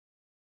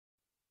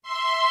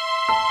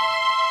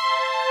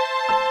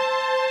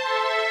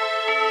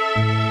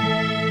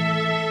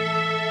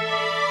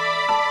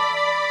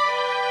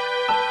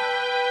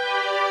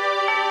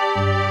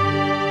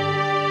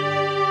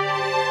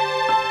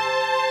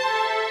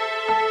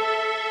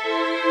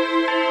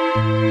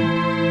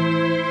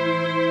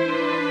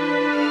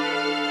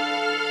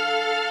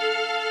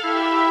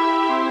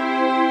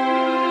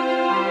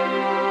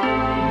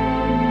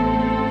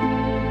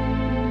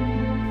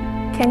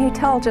Can you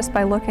tell just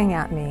by looking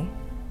at me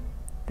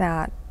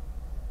that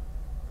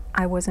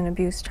I was an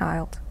abused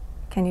child?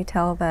 Can you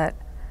tell that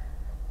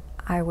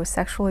I was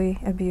sexually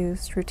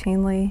abused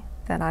routinely,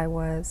 that I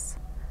was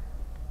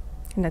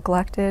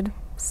neglected,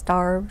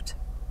 starved,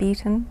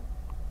 beaten?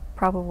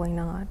 Probably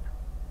not.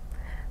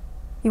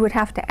 You would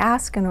have to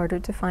ask in order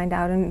to find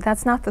out, and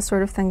that's not the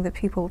sort of thing that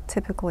people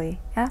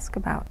typically ask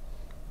about.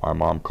 My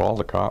mom called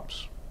the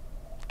cops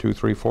 2,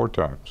 3, 4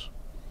 times.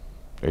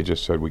 They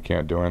just said, we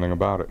can't do anything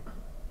about it.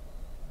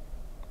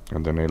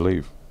 And then they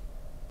leave.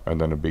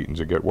 And then the beatings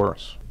would get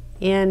worse.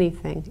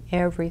 Anything,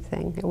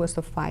 everything. It was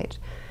a fight.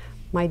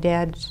 My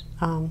dad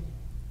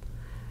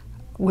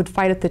would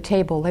fight at the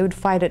table. They would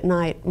fight at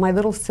night. My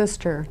little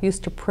sister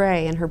used to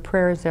pray in her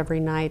prayers every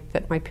night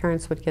that my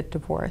parents would get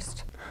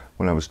divorced.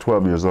 When I was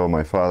 12 years old,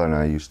 my father and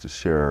I used to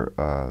share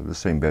the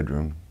same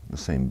bedroom, the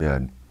same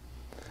bed.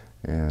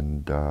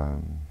 And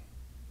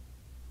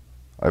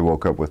I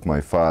woke up with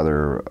my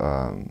father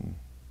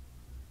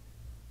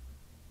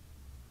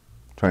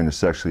trying to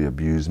sexually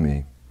abuse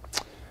me.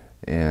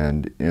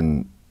 And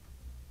in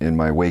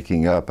my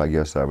waking up, I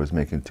guess I was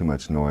making too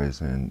much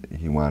noise, and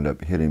he wound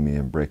up hitting me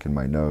and breaking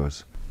my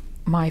nose.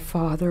 My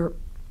father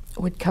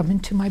would come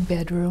into my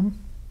bedroom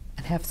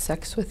and have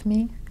sex with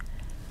me.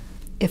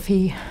 If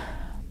he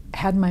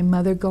had my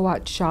mother go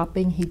out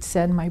shopping, he'd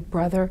send my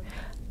brother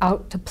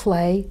out to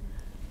play,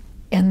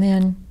 and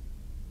then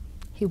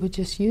he would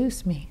just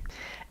use me.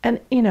 And,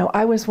 you know,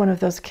 I was one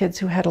of those kids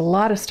who had a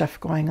lot of stuff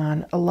going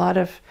on, a lot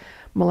of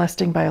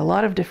molesting by a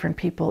lot of different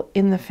people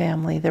in the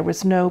family. There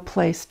was no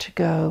place to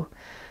go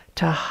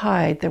to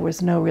hide. There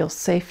was no real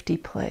safety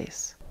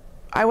place.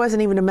 I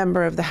wasn't even a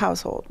member of the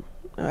household.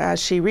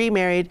 As she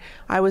remarried,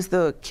 I was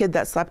the kid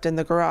that slept in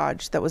the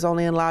garage, that was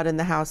only allowed in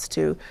the house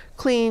to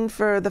clean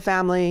for the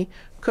family,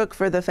 cook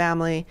for the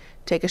family,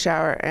 take a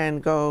shower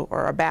and go,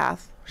 or a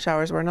bath.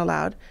 Showers weren't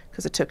allowed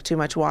because it took too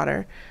much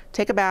water.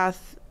 Take a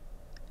bath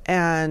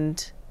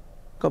and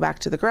go back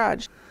to the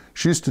garage.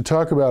 She used to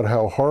talk about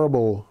how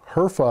horrible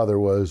her father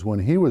was when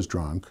he was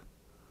drunk,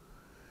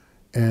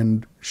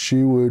 and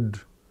she would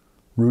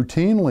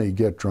routinely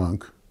get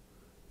drunk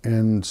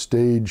and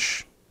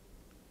stage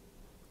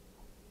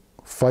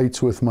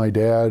fights with my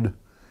dad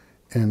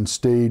and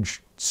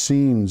stage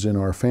scenes in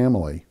our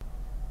family.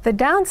 The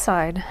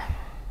downside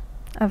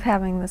of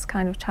having this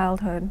kind of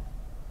childhood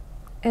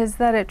is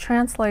that it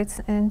translates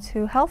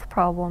into health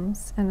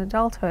problems in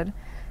adulthood.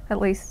 At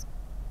least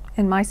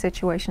in my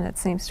situation it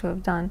seems to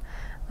have done.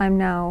 I'm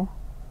now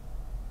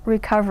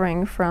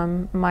recovering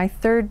from my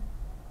 3rd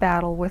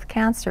battle with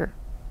cancer.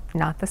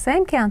 Not the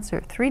same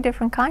cancer, 3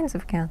 different kinds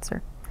of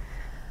cancer.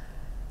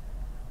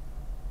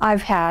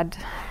 I've had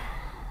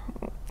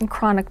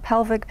chronic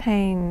pelvic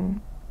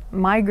pain,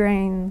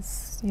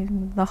 migraines,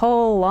 the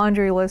whole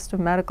laundry list of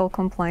medical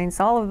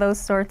complaints, all of those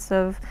sorts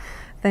of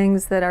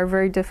things that are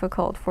very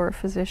difficult for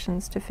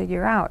physicians to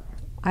figure out.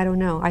 I don't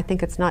know. I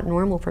think it's not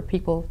normal for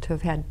people to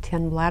have had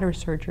 10 bladder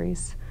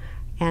surgeries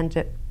and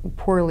to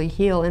poorly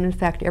heal. And in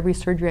fact, every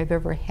surgery I've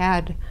ever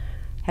had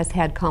has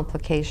had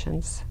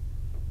complications.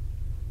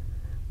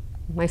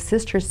 My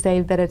sisters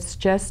say that it's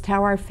just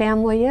how our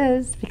family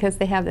is because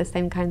they have the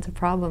same kinds of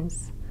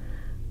problems.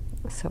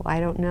 So I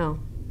don't know.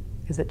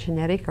 Is it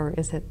genetic or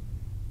is it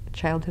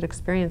childhood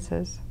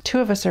experiences? 2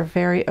 of us are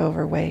very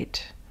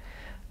overweight.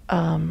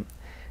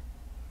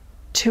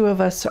 2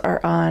 of us are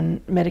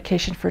on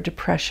medication for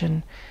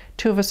depression.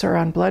 2 of us are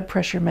on blood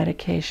pressure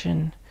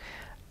medication.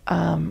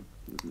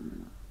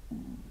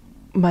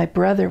 My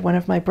brother, one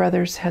of my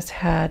brothers, has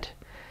had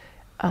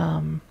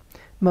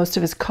most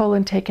of his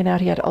colon taken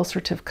out. He had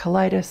ulcerative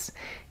colitis.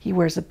 He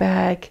wears a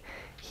bag.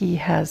 He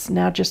has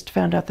now just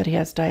found out that he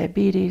has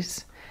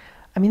diabetes.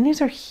 I mean,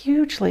 these are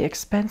hugely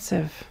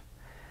expensive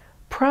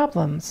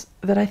problems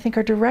that I think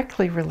are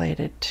directly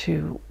related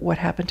to what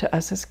happened to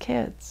us as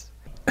kids.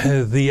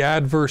 The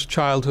Adverse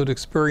Childhood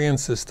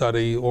Experiences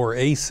Study, or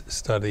ACE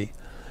study,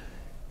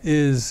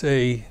 is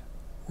a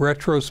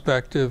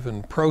retrospective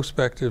and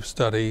prospective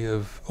study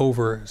of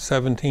over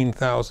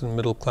 17,000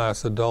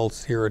 middle-class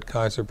adults here at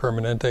Kaiser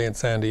Permanente in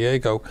San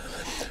Diego,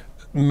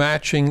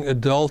 matching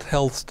adult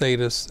health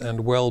status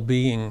and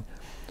well-being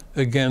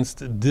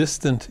against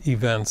distant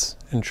events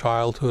in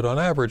childhood, on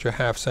average a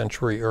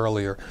half-century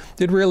earlier.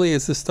 It really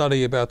is a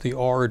study about the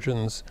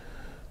origins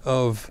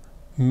of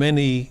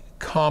many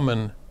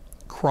common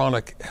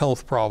chronic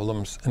health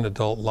problems in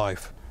adult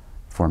life.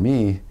 For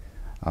me,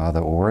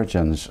 the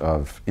origins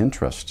of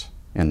interest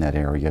in that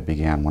area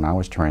began when I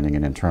was training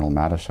in internal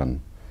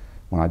medicine,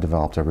 when I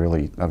developed a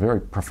very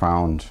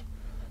profound,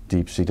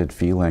 deep-seated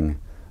feeling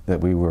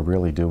that we were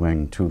really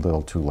doing too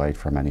little too late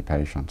for many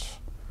patients.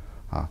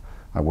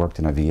 I worked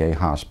in a VA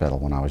hospital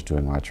when I was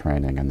doing my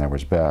training, and there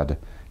was bed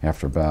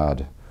after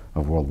bed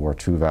of World War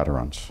II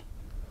veterans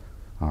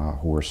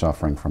who were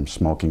suffering from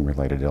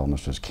smoking-related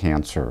illnesses,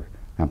 cancer,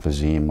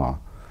 emphysema,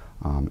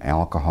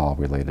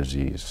 alcohol-related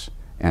disease,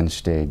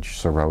 end-stage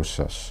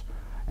cirrhosis,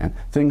 and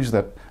things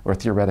that are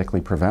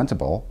theoretically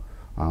preventable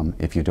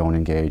if you don't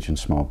engage in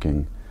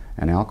smoking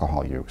and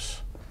alcohol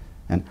use.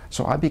 And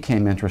so I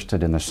became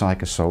interested in the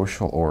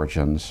psychosocial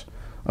origins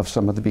of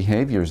some of the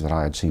behaviors that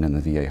I had seen in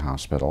the VA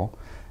hospital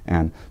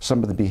and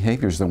some of the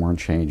behaviors that weren't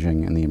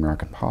changing in the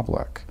American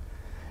public.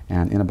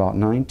 And in about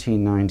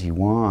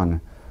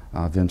 1991,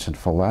 Vincent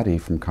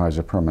Folletti from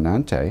Kaiser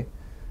Permanente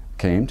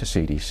came to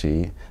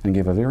CDC and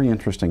gave a very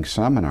interesting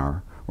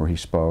seminar where he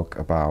spoke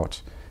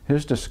about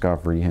his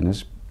discovery in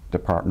his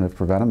Department of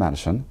Preventive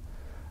Medicine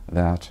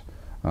that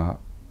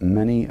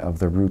many of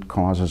the root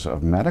causes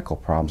of medical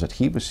problems that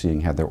he was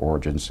seeing had their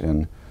origins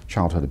in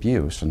childhood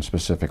abuse, and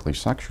specifically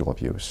sexual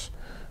abuse.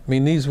 I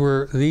mean, these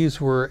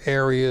were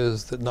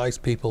areas that nice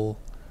people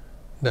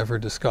never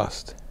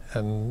discussed,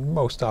 and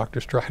most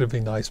doctors try to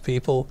be nice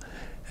people,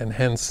 and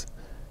hence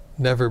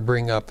never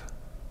bring up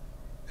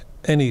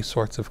any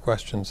sorts of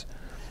questions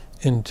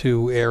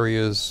into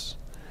areas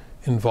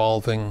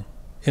involving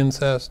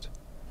incest,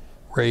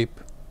 rape,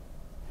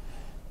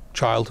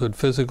 childhood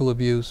physical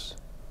abuse,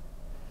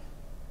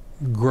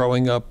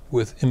 growing up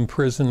with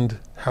imprisoned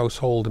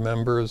household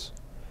members,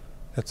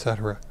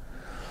 etc.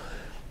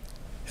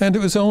 And it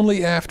was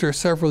only after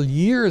several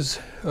years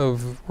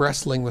of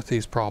wrestling with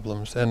these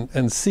problems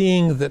and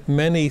seeing that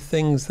many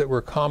things that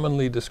were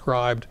commonly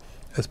described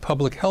as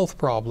public health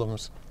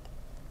problems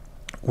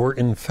were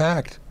in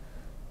fact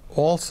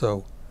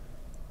also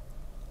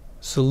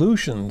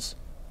solutions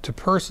to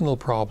personal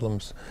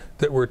problems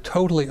that were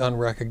totally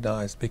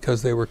unrecognized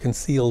because they were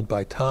concealed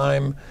by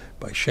time,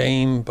 by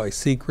shame, by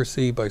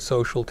secrecy, by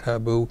social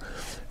taboo.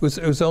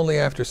 It was only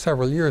after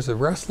several years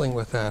of wrestling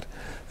with that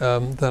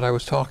that I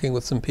was talking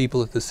with some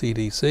people at the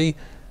CDC,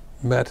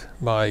 met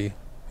my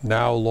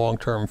now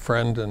long-term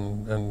friend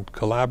and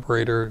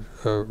collaborator,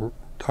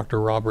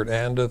 Dr. Robert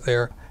Anda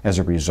there. As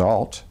a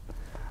result,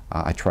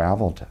 I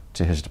traveled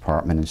to his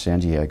department in San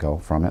Diego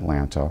from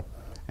Atlanta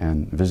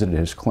and visited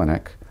his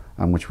clinic,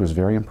 which was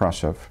very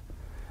impressive.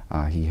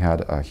 He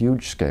had a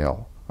huge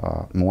scale,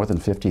 more than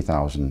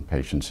 50,000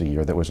 patients a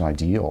year, that was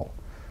ideal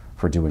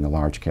for doing a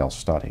large-scale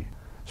study.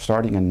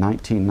 Starting in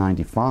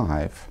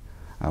 1995,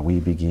 we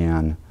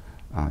began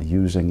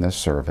using this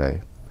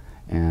survey,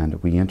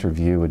 and we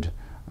interviewed,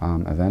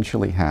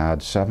 eventually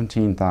had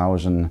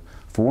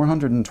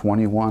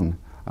 17,421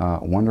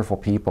 wonderful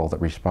people that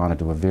responded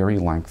to a very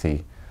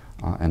lengthy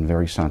and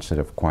very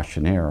sensitive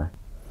questionnaire.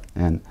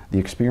 And the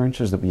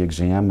experiences that we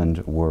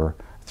examined were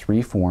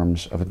 3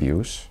 forms of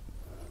abuse: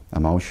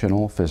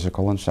 emotional,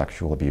 physical, and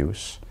sexual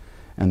abuse,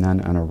 and then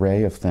an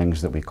array of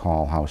things that we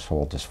call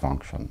household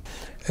dysfunction.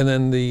 And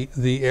then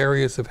the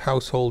areas of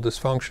household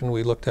dysfunction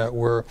we looked at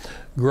were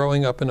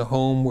growing up in a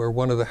home where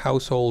one of the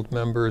household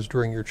members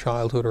during your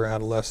childhood or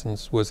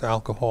adolescence was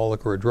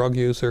alcoholic or a drug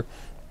user,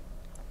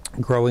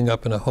 growing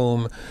up in a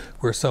home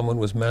where someone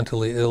was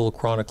mentally ill,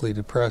 chronically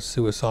depressed,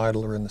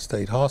 suicidal, or in the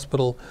state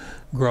hospital,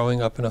 growing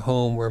up in a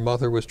home where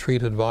mother was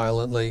treated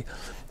violently,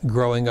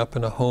 growing up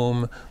in a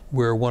home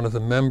where one of the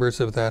members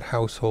of that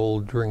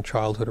household during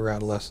childhood or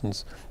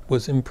adolescence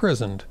was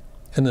imprisoned.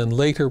 And then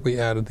later we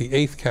added the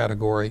 8th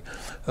category,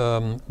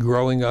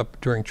 growing up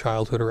during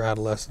childhood or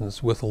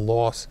adolescence with a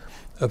loss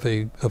of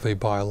a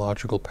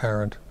biological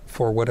parent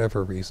for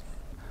whatever reason.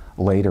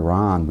 Later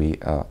on, we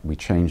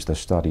changed the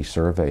study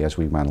survey as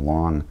we went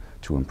along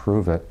to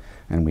improve it,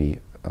 and we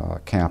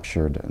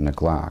captured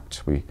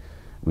neglect. We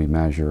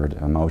measured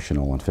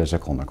emotional and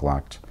physical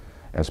neglect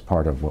as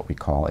part of what we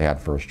call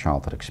adverse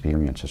childhood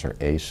experiences, or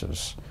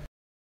ACEs.